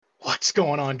What's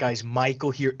going on, guys? Michael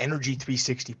here, Energy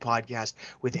 360 podcast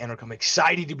with Enric. I'm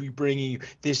excited to be bringing you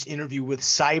this interview with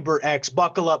CyberX.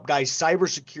 Buckle up, guys.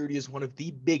 Cybersecurity is one of the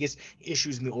biggest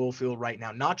issues in the oil field right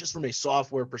now, not just from a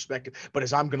software perspective, but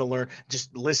as I'm going to learn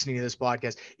just listening to this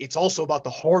podcast, it's also about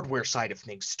the hardware side of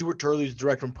things. Stuart Turley, the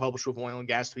director and publisher of Oil and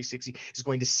Gas 360, is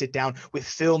going to sit down with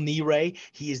Phil Neray.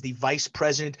 He is the vice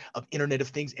president of Internet of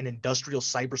Things and Industrial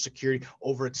Cybersecurity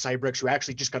over at CyberX, who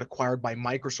actually just got acquired by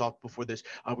Microsoft before this.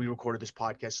 We recorded this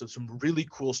podcast. So some really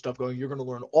cool stuff going. You're going to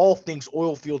learn all things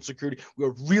oil field security. We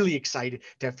are really excited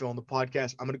to have Phil on the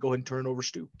podcast. I'm going to go ahead and turn it over to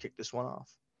Stu. Kick this one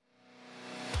off.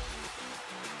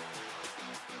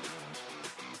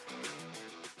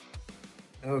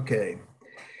 Okay.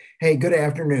 Hey, good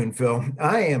afternoon, Phil.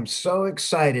 I am so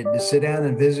excited to sit down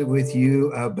and visit with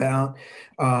you about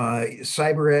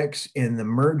CyberX and the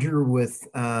merger with,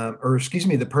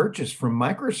 the purchase from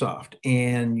Microsoft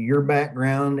and your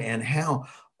background and how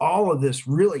all of this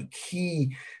really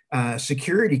key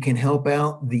security can help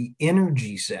out the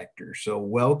energy sector. So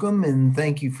welcome and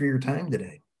thank you for your time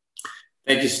today.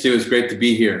 Thank you, Stu. It's great to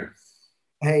be here.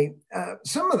 Hey,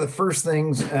 some of the first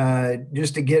things,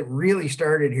 just to get really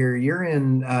started here, you're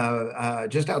in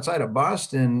just outside of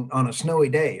Boston on a snowy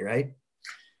day, right?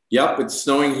 Yep, it's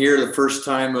snowing here the first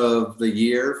time of the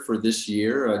year for this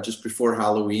year, just before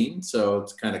Halloween. So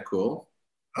it's kind of cool.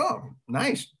 Oh,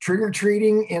 nice.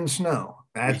 Trick-or-treating in snow.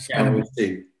 That's kind of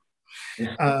see.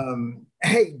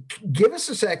 Hey, give us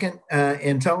a second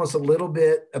and tell us a little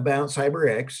bit about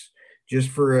CyberX, just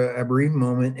for a brief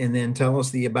moment, and then tell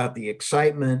us about the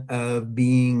excitement of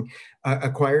being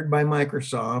acquired by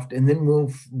Microsoft, and then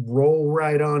we'll roll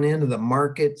right on into the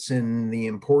markets and the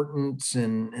importance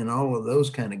and all of those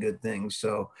kind of good things.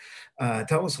 So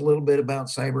tell us a little bit about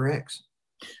CyberX.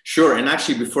 Sure. And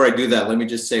actually, before I do that, let me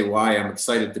just say why I'm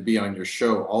excited to be on your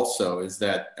show also is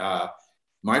that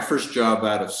my first job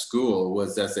out of school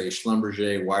was as a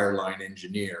Schlumberger wireline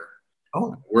engineer.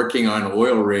 Working on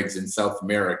oil rigs in South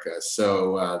America.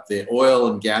 So the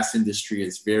oil and gas industry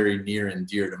is very near and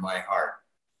dear to my heart.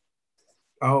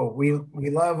 Oh, we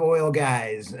love oil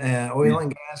guys, oil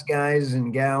and gas guys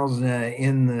and gals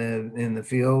in the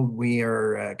field. We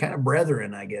are kind of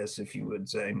brethren, I guess, if you would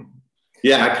say.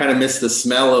 Yeah, I kind of miss the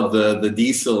smell of the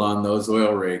diesel on those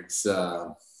oil rigs.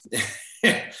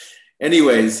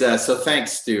 Anyways, so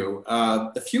thanks, Stu.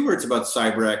 A few words about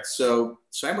CyberX. So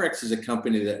CyberX is a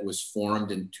company that was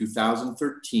formed in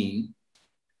 2013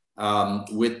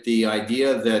 with the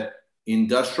idea that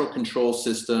industrial control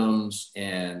systems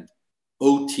and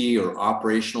OT or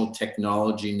operational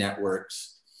technology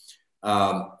networks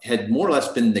had more or less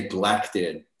been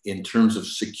neglected in terms of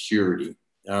security.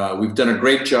 We've done a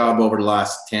great job over the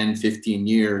last 10, 15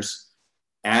 years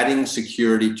adding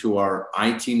security to our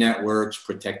IT networks,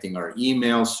 protecting our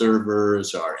email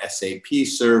servers, our SAP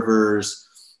servers,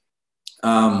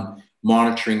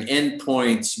 monitoring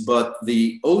endpoints, but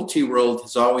the OT world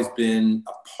has always been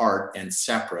apart and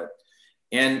separate.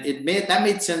 And that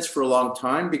made sense for a long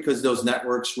time because those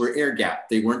networks were air-gapped.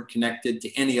 They weren't connected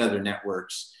to any other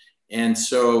networks. And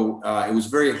so it was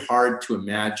very hard to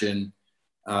imagine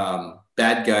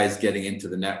bad guys getting into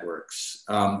the networks.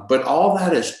 But all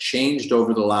that has changed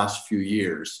over the last few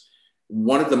years.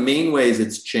 One of the main ways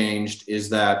it's changed is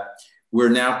that we're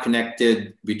now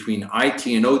connected between IT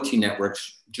and OT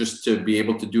networks just to be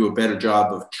able to do a better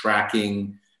job of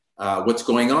tracking what's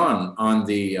going on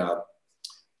the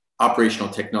operational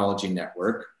technology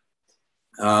network.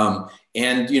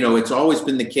 And, you know, it's always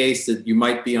been the case that you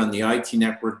might be on the IT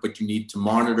network, but you need to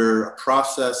monitor a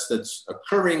process that's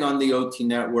occurring on the OT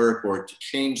network or to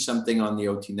change something on the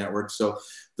OT network. So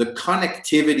the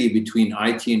connectivity between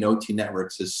IT and OT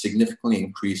networks has significantly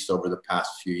increased over the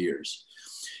past few years.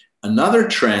 Another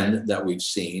trend that we've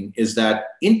seen is that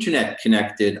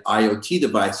internet-connected IoT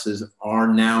devices are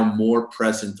now more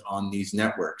present on these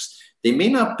networks. They may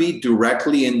not be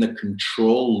directly in the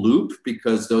control loop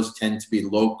because those tend to be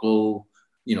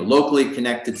locally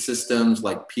connected systems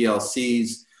like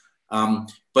PLCs,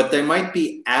 but they might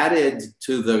be added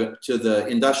to the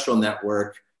industrial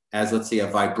network as, let's say, a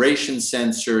vibration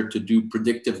sensor to do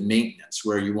predictive maintenance,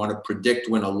 where you want to predict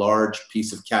when a large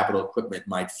piece of capital equipment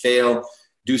might fail,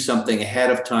 do something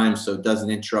ahead of time so it doesn't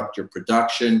interrupt your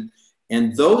production.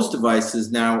 And those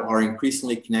devices now are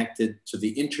increasingly connected to the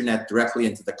internet directly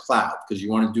into the cloud because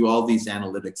you want to do all these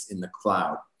analytics in the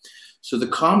cloud. So the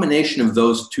combination of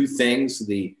those two things,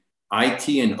 the IT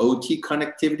and OT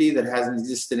connectivity that hasn't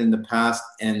existed in the past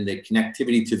and the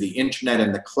connectivity to the internet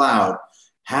and the cloud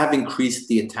have increased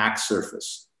the attack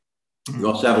surface. We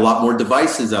also have a lot more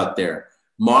devices out there,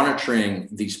 monitoring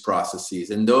these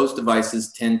processes. And those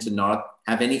devices tend to not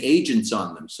have any agents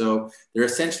on them. So they're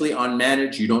essentially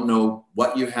unmanaged. You don't know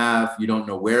what you have. You don't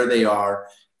know where they are.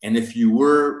 And if you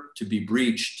were to be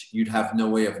breached, you'd have no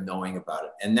way of knowing about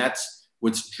it. And that's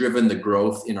what's driven the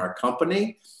growth in our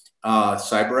company,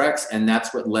 CyberX. And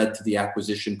that's what led to the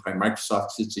acquisition by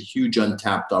Microsoft. It's a huge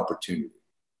untapped opportunity.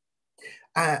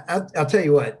 I'll tell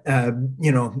you what,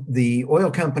 the oil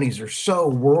companies are so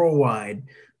worldwide,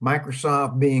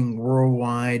 Microsoft being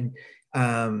worldwide,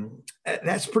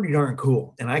 that's pretty darn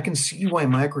cool. And I can see why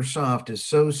Microsoft is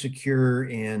so secure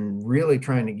in really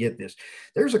trying to get this.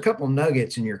 There's a couple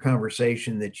nuggets in your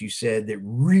conversation that you said that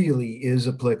really is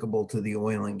applicable to the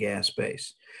oil and gas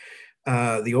space.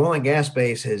 The oil and gas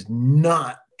space has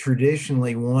not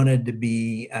traditionally wanted to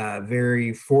be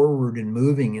very forward and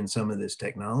moving in some of this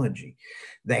technology.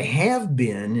 They have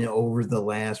been over the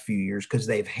last few years because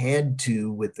they've had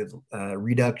to with the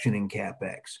reduction in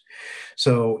CapEx.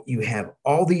 So you have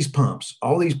all these pumps,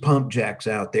 all these pump jacks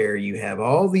out there. You have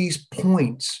all these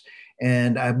points,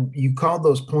 and you called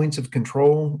those points of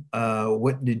control.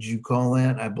 What did you call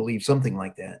that? I believe something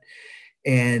like that.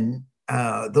 And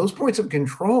those points of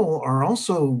control are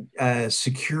also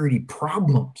security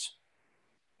problems.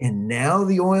 And now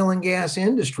the oil and gas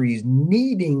industry is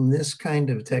needing this kind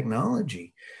of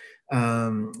technology.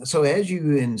 So as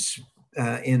you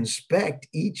inspect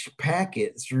each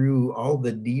packet through all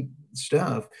the deep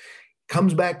stuff,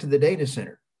 comes back to the data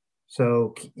center.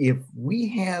 So if we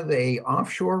have a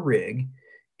offshore rig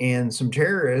and some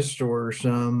terrorists or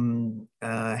some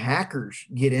hackers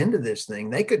get into this thing,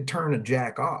 they could turn a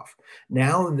jack off.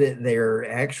 Now that they're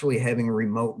actually having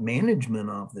remote management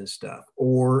of this stuff,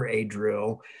 or a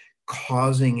drill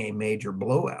causing a major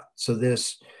blowout. So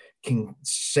this can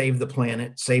save the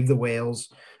planet, save the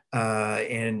whales,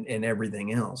 and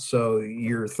everything else. So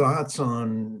your thoughts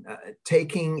on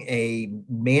taking a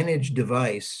managed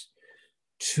device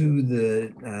to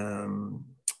the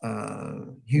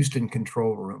Houston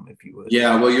control room, if you would.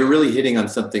 Yeah, well, you're really hitting on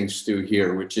something, Stu,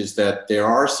 here, which is that there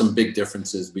are some big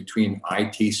differences between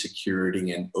IT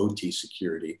security and OT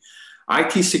security.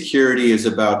 IT security is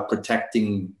about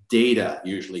protecting data,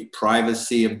 usually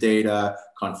privacy of data,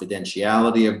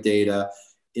 confidentiality of data.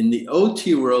 In the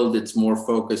OT world, it's more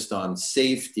focused on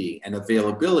safety and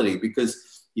availability,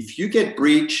 because if you get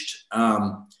breached,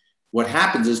 what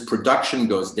happens is production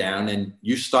goes down and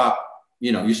you stop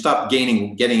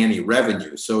getting any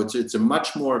revenue. So it's a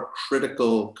much more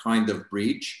critical kind of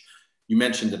breach. You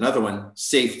mentioned another one,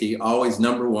 safety, always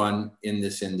number one in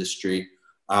this industry.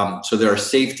 So there are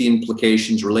safety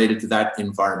implications related to that,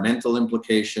 environmental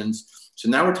implications. So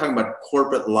now we're talking about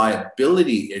corporate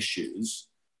liability issues,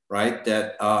 right,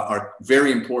 that are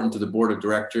very important to the board of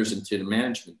directors and to the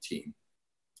management team.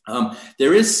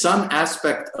 There is some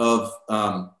aspect of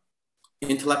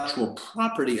intellectual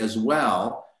property as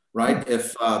well, right?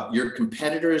 If your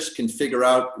competitors can figure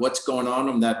out what's going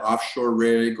on that offshore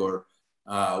rig, or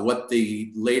what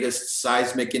the latest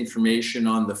seismic information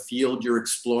on the field you're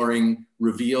exploring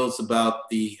reveals about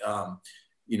the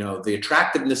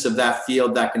attractiveness of that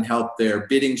field, that can help their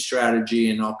bidding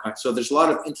strategy and all kinds. So there's a lot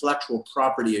of intellectual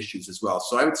property issues as well.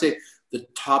 So I would say the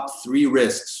top three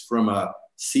risks from a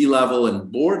C-level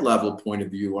and board level point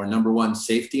of view are: number one,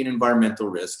 safety and environmental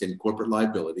risk and corporate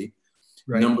liability.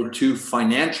 Right. Number two,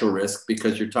 financial risk,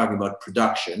 because you're talking about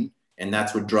production and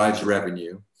that's what drives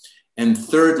revenue. And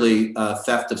thirdly,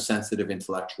 theft of sensitive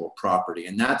intellectual property.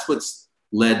 And that's what's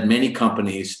led many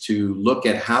companies to look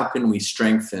at how can we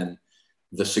strengthen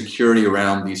the security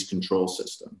around these control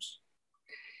systems.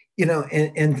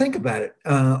 And think about it.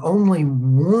 Only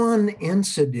one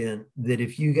incident that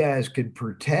if you guys could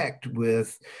protect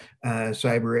with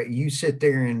cyber, you sit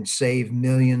there and save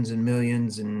millions and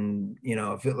millions. And,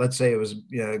 let's say it was,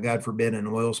 God forbid, an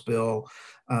oil spill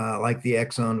like the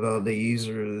Exxon Valdez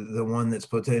or the one that's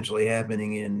potentially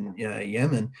happening in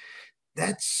Yemen.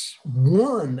 That's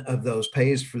one of those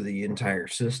pays for the entire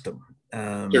system.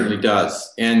 Certainly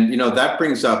does. And, that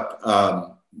brings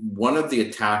up one of the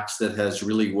attacks that has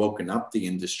really woken up the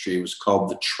industry was called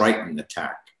the Triton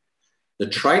attack. The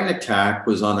Triton attack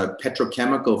was on a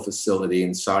petrochemical facility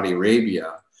in Saudi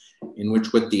Arabia, in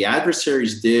which what the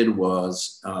adversaries did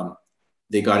was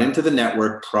they got into the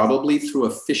network probably through a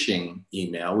phishing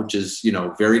email, which is,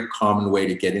 very common way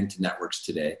to get into networks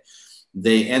today.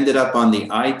 They ended up on the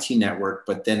IT network,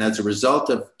 but then as a result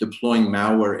of deploying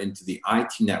malware into the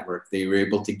IT network, they were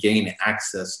able to gain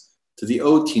access to the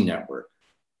OT network.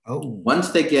 Oh. Once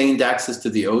they gained access to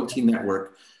the OT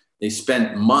network, they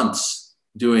spent months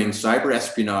doing cyber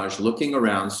espionage, looking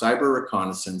around, cyber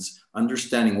reconnaissance,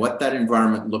 understanding what that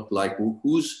environment looked like,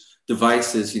 whose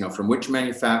devices, from which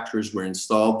manufacturers were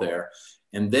installed there.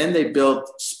 And then they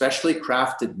built specially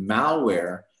crafted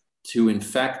malware to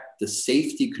infect the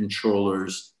safety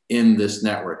controllers in this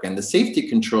network. And the safety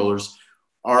controllers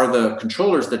are the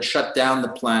controllers that shut down the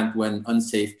plant when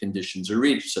unsafe conditions are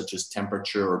reached, such as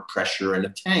temperature or pressure in a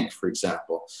tank, for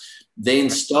example. They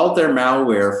installed their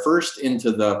malware first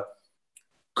into the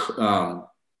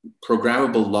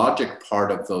programmable logic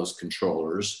part of those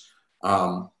controllers,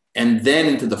 and then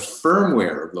into the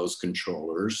firmware of those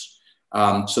controllers,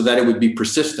 so that it would be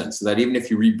persistent, so that even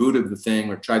if you rebooted the thing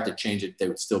or tried to change it, they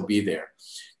would still be there.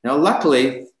 Now,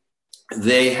 luckily,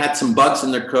 they had some bugs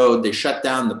in their code. They shut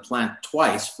down the plant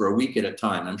twice for a week at a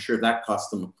time. I'm sure that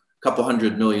cost them a couple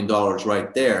 $100 million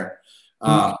right there.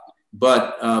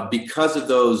 But because of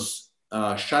those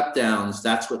shutdowns,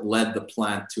 that's what led the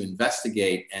plant to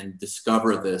investigate and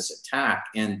discover this attack.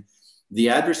 And the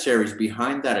adversaries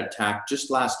behind that attack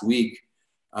just last week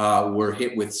were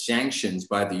hit with sanctions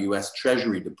by the US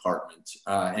Treasury Department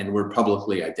and were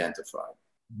publicly identified.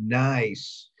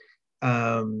 Nice.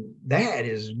 That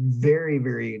is very,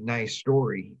 very nice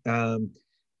story.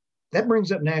 That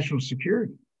brings up national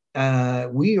security.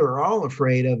 We are all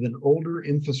afraid of an older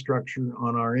infrastructure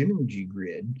on our energy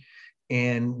grid.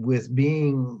 And with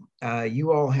being,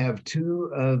 you all have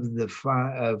two of the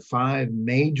five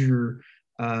major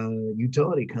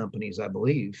utility companies, I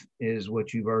believe, is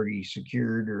what you've already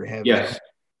secured or have. Yes. Is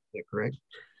that correct?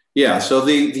 Yeah, so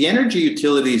the energy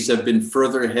utilities have been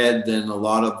further ahead than a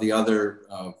lot of the other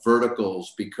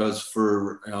verticals because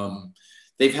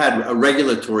they've had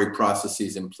regulatory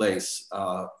processes in place,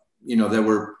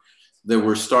 that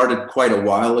were started quite a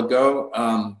while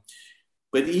ago.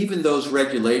 But even those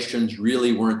regulations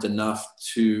really weren't enough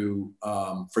to,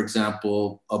 for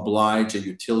example, oblige a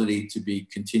utility to be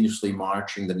continuously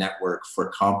monitoring the network for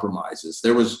compromises.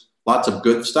 There was lots of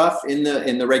good stuff in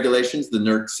the regulations, the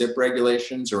NERC-CIP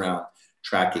regulations around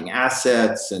tracking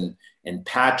assets and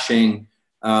patching,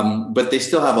 but they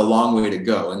still have a long way to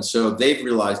go. And so they've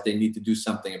realized they need to do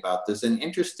something about this. And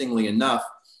interestingly enough,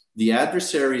 the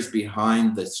adversaries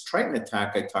behind this Triton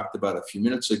attack I talked about a few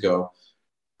minutes ago,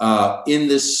 in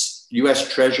this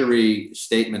US Treasury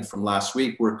statement from last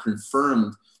week, were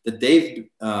confirmed that they've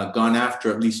gone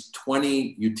after at least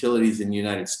 20 utilities in the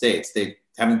United States. They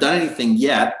haven't done anything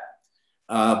yet,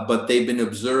 but they've been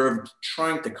observed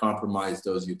trying to compromise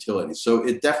those utilities. So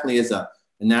it definitely is a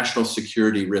national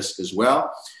security risk as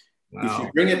well. Wow. If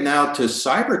you bring it now to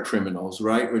cyber criminals,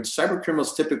 right, which cyber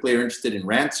criminals typically are interested in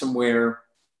ransomware,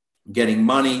 getting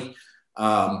money.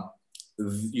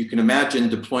 You can imagine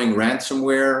deploying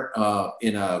ransomware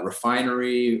in a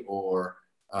refinery or,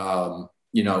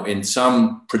 in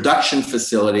some production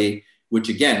facility, which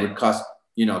again would cost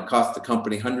the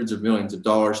company hundreds of millions of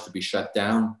dollars to be shut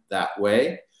down that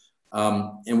way.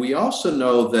 And we also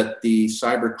know that the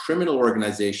cyber criminal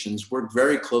organizations work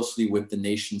very closely with the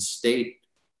nation state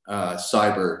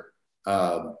cyber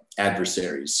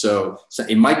adversaries. So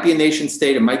it might be a nation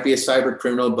state, it might be a cyber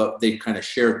criminal, but they kind of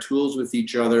share tools with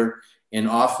each other. And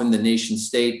often the nation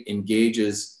state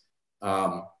engages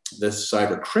the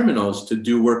cyber criminals to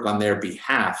do work on their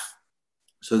behalf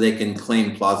so they can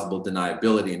claim plausible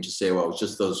deniability and just say, well, it's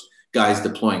just those guys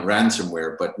deploying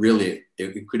ransomware, but really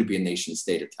it could be a nation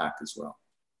state attack as well.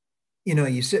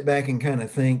 You sit back and kind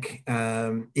of think,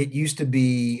 it used to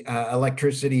be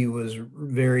electricity was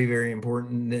very, very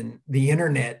important. And the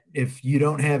internet, if you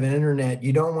don't have an internet,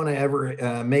 you don't want to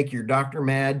ever make your doctor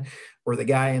mad or the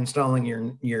guy installing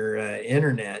your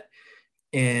internet.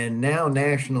 And now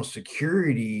national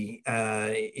security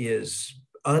is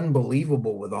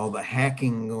unbelievable with all the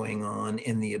hacking going on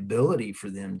and the ability for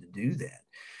them to do that.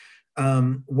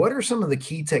 What are some of the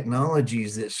key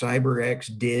technologies that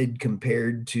CyberX did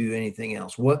compared to anything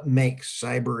else? What makes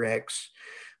CyberX,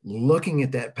 looking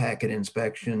at that packet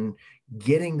inspection,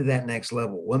 getting to that next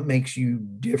level? What makes you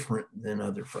different than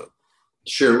other folks?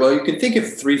 Sure. Well, you can think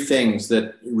of three things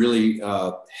that really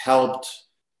helped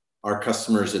our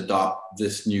customers adopt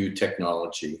this new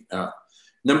technology.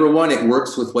 Number one, it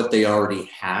works with what they already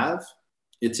have.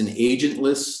 It's an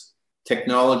agentless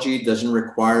technology, doesn't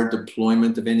require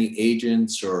deployment of any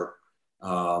agents or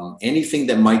anything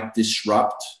that might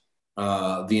disrupt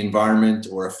the environment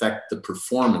or affect the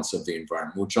performance of the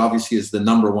environment, which obviously is the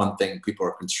number one thing people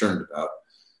are concerned about.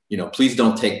 Please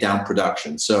don't take down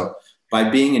production. So by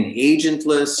being an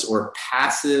agentless or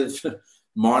passive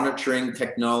monitoring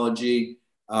technology,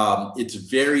 it's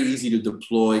very easy to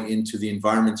deploy into the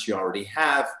environments you already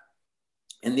have.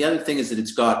 And the other thing is that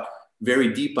it's got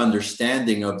very deep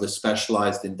understanding of the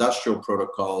specialized industrial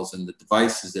protocols and the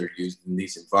devices that are used in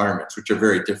these environments, which are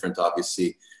very different,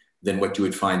 obviously, than what you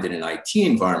would find in an IT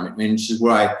environment. And this is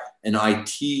why an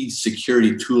IT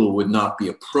security tool would not be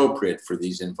appropriate for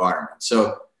these environments.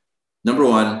 So number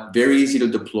one, very easy to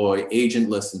deploy,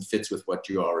 agentless, and fits with what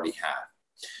you already have.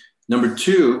 Number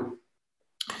two,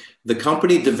 the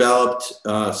company developed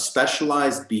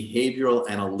specialized behavioral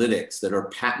analytics that are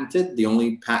patented, the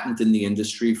only patent in the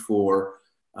industry for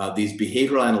these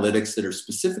behavioral analytics that are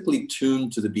specifically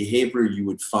tuned to the behavior you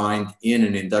would find in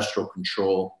an industrial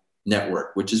control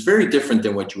network, which is very different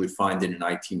than what you would find in an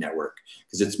IT network,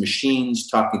 because it's machines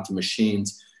talking to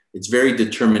machines. It's very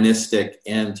deterministic.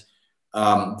 And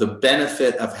the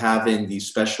benefit of having these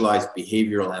specialized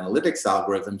behavioral analytics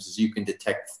algorithms is you can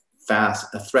detect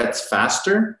threats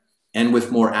faster and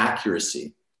with more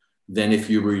accuracy than if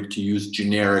you were to use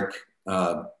generic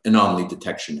anomaly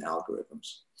detection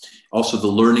algorithms. Also, the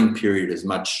learning period is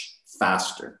much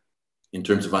faster in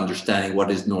terms of understanding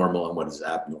what is normal and what is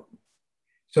abnormal.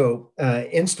 So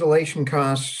installation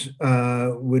costs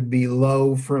would be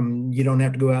low from, you don't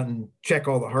have to go out and check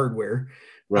all the hardware.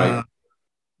 Right.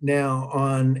 Now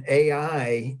on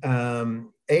AI,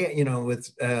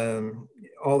 with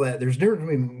all that, there's difference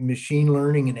between machine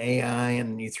learning and AI,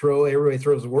 and everybody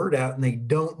throws the word out and they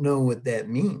don't know what that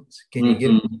means. Can you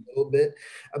give a little bit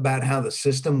about how the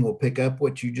system will pick up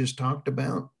what you just talked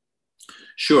about?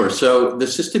 Sure. So the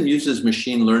system uses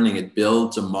machine learning. It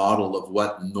builds a model of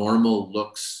what normal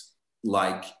looks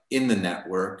like in the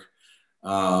network,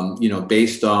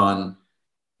 based on,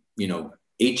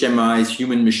 HMIs,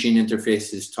 human machine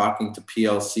interfaces, talking to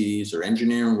PLCs, or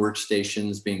engineering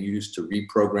workstations being used to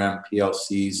reprogram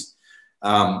PLCs,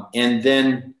 and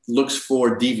then looks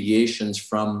for deviations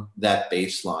from that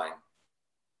baseline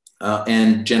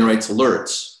and generates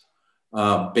alerts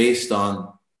based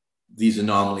on these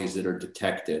anomalies that are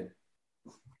detected.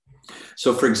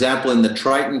 So for example, in the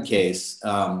Triton case,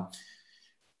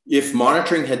 if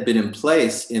monitoring had been in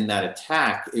place in that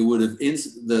attack, it would have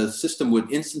the system would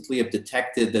instantly have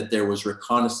detected that there was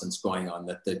reconnaissance going on,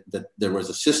 that there was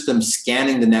a system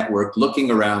scanning the network,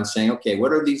 looking around, saying, okay,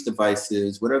 what are these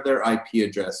devices? What are their IP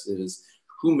addresses?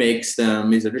 Who makes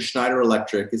them? Is it a Schneider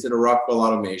Electric? Is it a Rockwell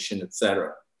Automation, et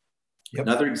cetera? Yep.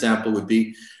 Another example would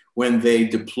be when they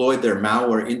deployed their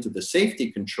malware into the safety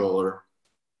controller,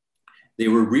 they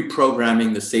were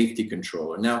reprogramming the safety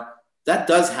controller. Now, that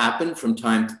does happen from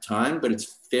time to time, but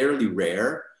it's fairly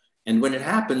rare. And when it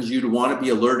happens, you'd want to be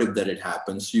alerted that it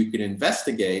happens so you can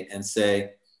investigate and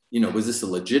say, was this a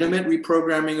legitimate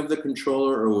reprogramming of the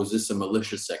controller, or was this a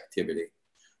malicious activity?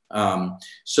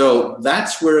 So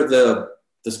that's where the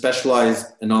specialized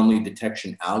anomaly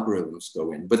detection algorithms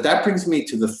go in. But that brings me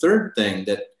to the third thing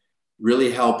that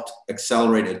really helped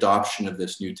accelerate adoption of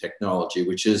this new technology,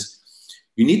 which is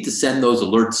you need to send those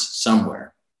alerts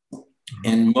somewhere.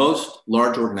 And most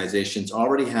large organizations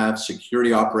already have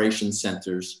security operations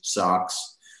centers, SOCs.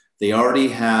 They already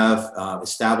have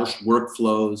established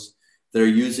workflows. They're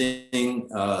using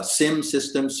SIM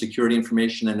systems, security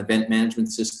information and event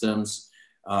management systems.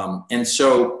 And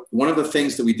so one of the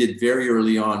things that we did very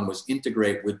early on was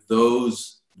integrate with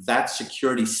that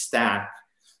security stack,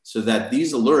 so that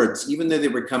these alerts, even though they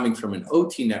were coming from an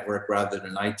OT network rather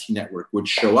than an IT network, would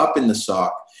show up in the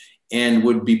SOC and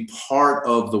would be part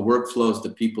of the workflows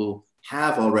that people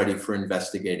have already for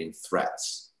investigating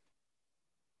threats.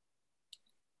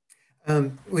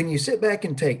 When you sit back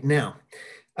and take now,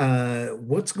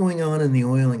 what's going on in the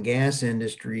oil and gas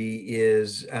industry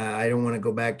is, I don't want to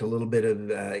go back to a little bit of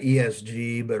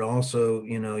ESG, but also,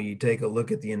 you take a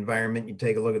look at the environment, you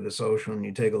take a look at the social, and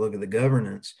you take a look at the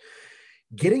governance.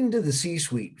 Getting to the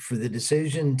C-suite for the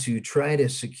decision to try to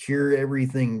secure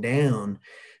everything down,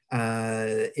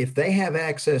 if they have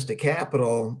access to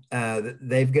capital,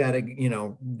 they've got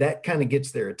to, that kind of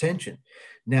gets their attention.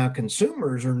 Now,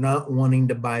 consumers are not wanting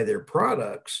to buy their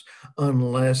products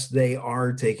unless they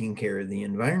are taking care of the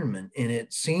environment. And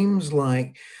it seems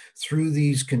like through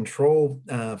these control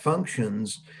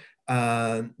functions,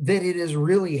 that it is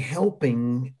really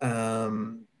helping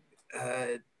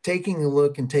taking a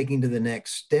look and taking to the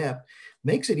next step.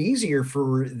 Makes it easier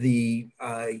for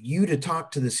you to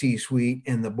talk to the C-suite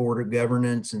and the board of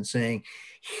governance and saying,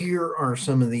 here are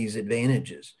some of these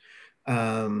advantages.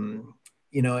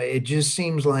 It just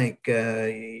seems like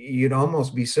you'd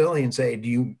almost be silly and say,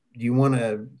 do you want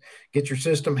to get your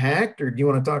system hacked, or do you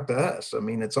want to talk to us? I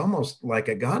mean, it's almost like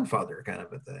a Godfather kind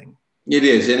of a thing. It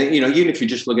is. And, even if you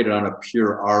just look at it on a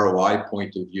pure ROI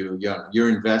point of view, you're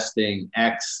investing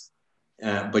X,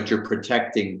 but you're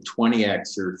protecting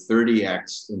 20X or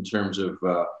 30X in terms of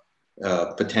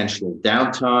potential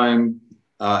downtime.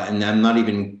 And I'm not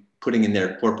even putting in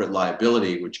there corporate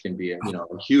liability, which can be a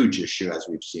huge issue, as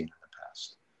we've seen in the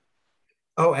past.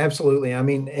 Oh, absolutely. I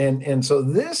mean, and so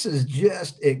this is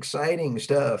just exciting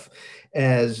stuff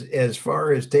as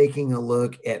far as taking a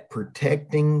look at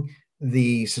protecting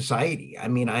the society. I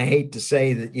mean, I hate to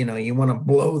say that, you want to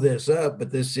blow this up, but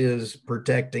this is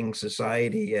protecting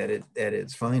society at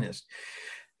its finest.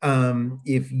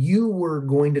 If you were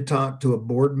going to talk to a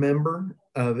board member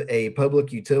of a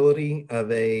public utility,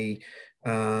 of a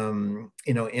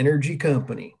energy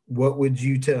company, what would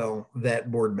you tell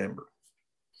that board member?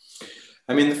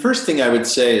 I mean, the first thing I would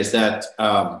say is that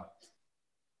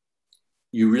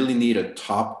you really need a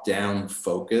top-down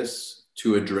focus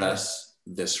to address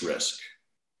this risk.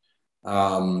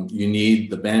 You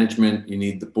need the management, you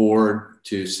need the board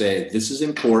to say, this is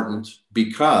important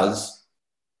because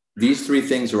these three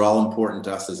things are all important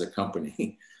to us as a company.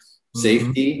 Mm-hmm.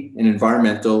 Safety and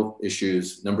environmental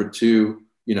issues. Number two,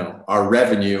 our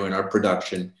revenue and our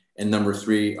production. And number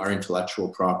three, our intellectual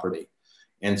property.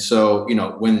 And so,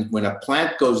 when a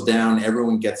plant goes down,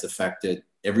 everyone gets affected.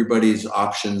 Everybody's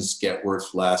options get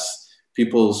worth less.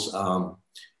 People's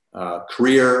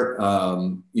career,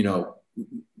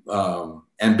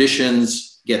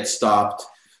 ambitions get stopped.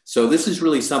 So this is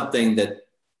really something that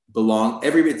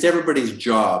it's everybody's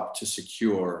job to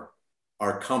secure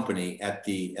our company at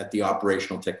the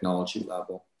operational technology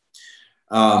level.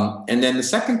 And then the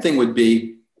second thing would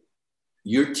be,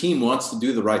 your team wants to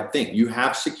do the right thing. You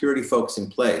have security folks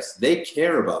in place. They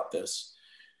care about this.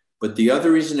 But the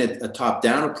other reason a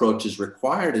top-down approach is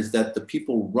required is that the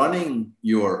people running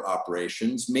your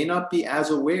operations may not be as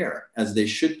aware as they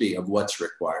should be of what's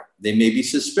required. They may be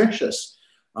suspicious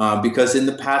because in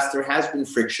the past there has been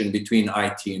friction between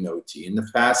IT and OT. In the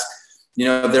past,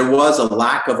 there was a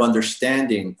lack of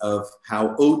understanding of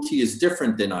how OT is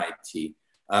different than IT.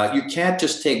 You can't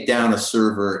just take down a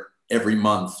server every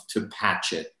month to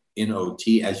patch it in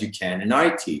OT as you can in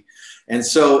IT. And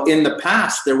so in the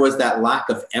past, there was that lack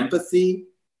of empathy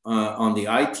on the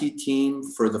IT team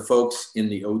for the folks in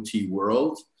the OT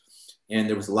world, and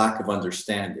there was a lack of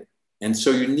understanding. And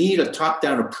so you need a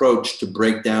top-down approach to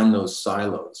break down those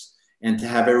silos and to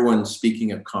have everyone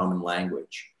speaking a common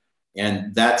language.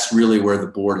 And that's really where the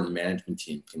board and the management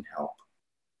team can help.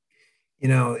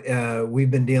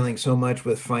 We've been dealing so much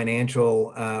with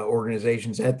financial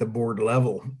organizations at the board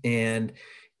level, and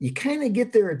you kind of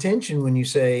get their attention when you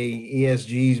say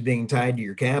ESG is being tied to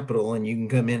your capital, and you can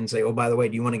come in and say, oh, by the way,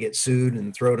 do you want to get sued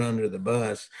and throw it under the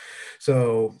bus?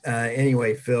 So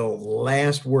anyway, Phil,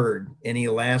 last word, any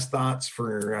last thoughts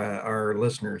for our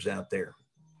listeners out there?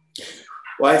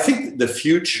 Well, I think the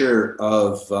future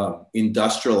of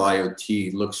industrial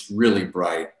IoT looks really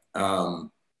bright.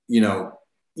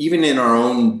 Even in our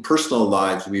own personal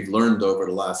lives, we've learned over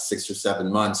the last 6 or 7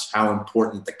 months how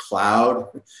important the cloud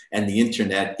and the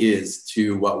internet is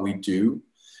to what we do.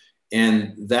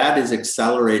 And that is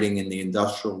accelerating in the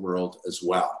industrial world as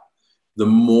well. The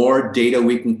more data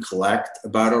we can collect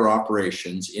about our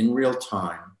operations in real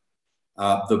time,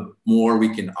 the more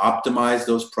we can optimize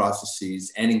those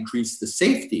processes and increase the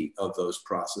safety of those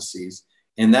processes.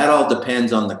 And that all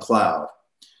depends on the cloud.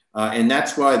 And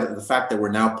that's why the fact that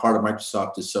we're now part of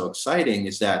Microsoft is so exciting,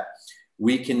 is that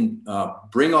we can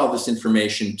bring all this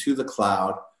information to the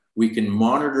cloud. We can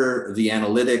monitor the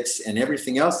analytics and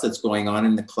everything else that's going on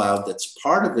in the cloud that's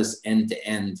part of this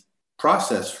end-to-end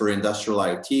process for industrial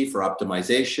IoT, for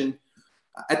optimization.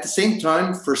 At the same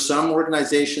time, for some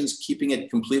organizations, keeping it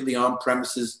completely on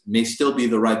premises may still be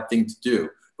the right thing to do,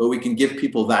 but we can give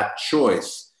people that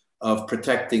choice of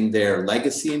protecting their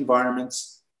legacy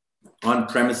environments on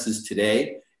premises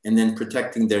today, and then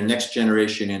protecting their next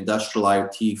generation industrial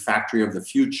IoT factory of the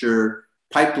future,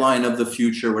 pipeline of the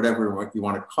future, whatever you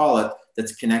want to call it,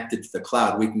 that's connected to the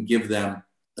cloud. We can give them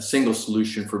a single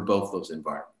solution for both those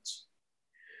environments.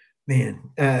 Man,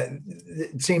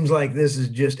 it seems like this is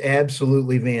just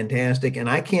absolutely fantastic. And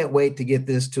I can't wait to get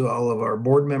this to all of our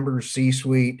board members,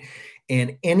 C-suite,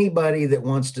 and anybody that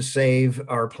wants to save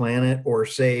our planet or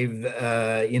save,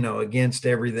 against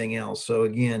everything else. So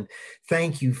again,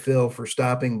 thank you, Phil, for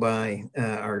stopping by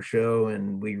our show.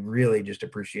 And we really just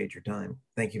appreciate your time.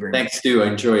 Thank you very much. Thanks, Stu. I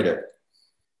enjoyed it.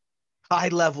 High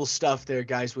level stuff there,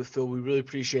 guys, with Phil. We really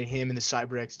appreciate him and the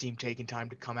CyberX team taking time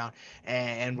to come out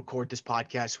and record this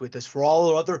podcast with us. For all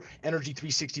our other Energy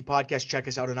 360 podcasts, check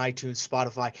us out on iTunes,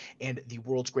 Spotify, and the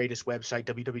world's greatest website,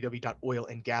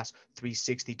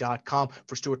 www.oilandgas360.com.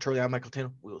 For Stuart Turley, I'm Michael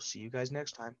Tino. We'll see you guys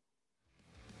next time.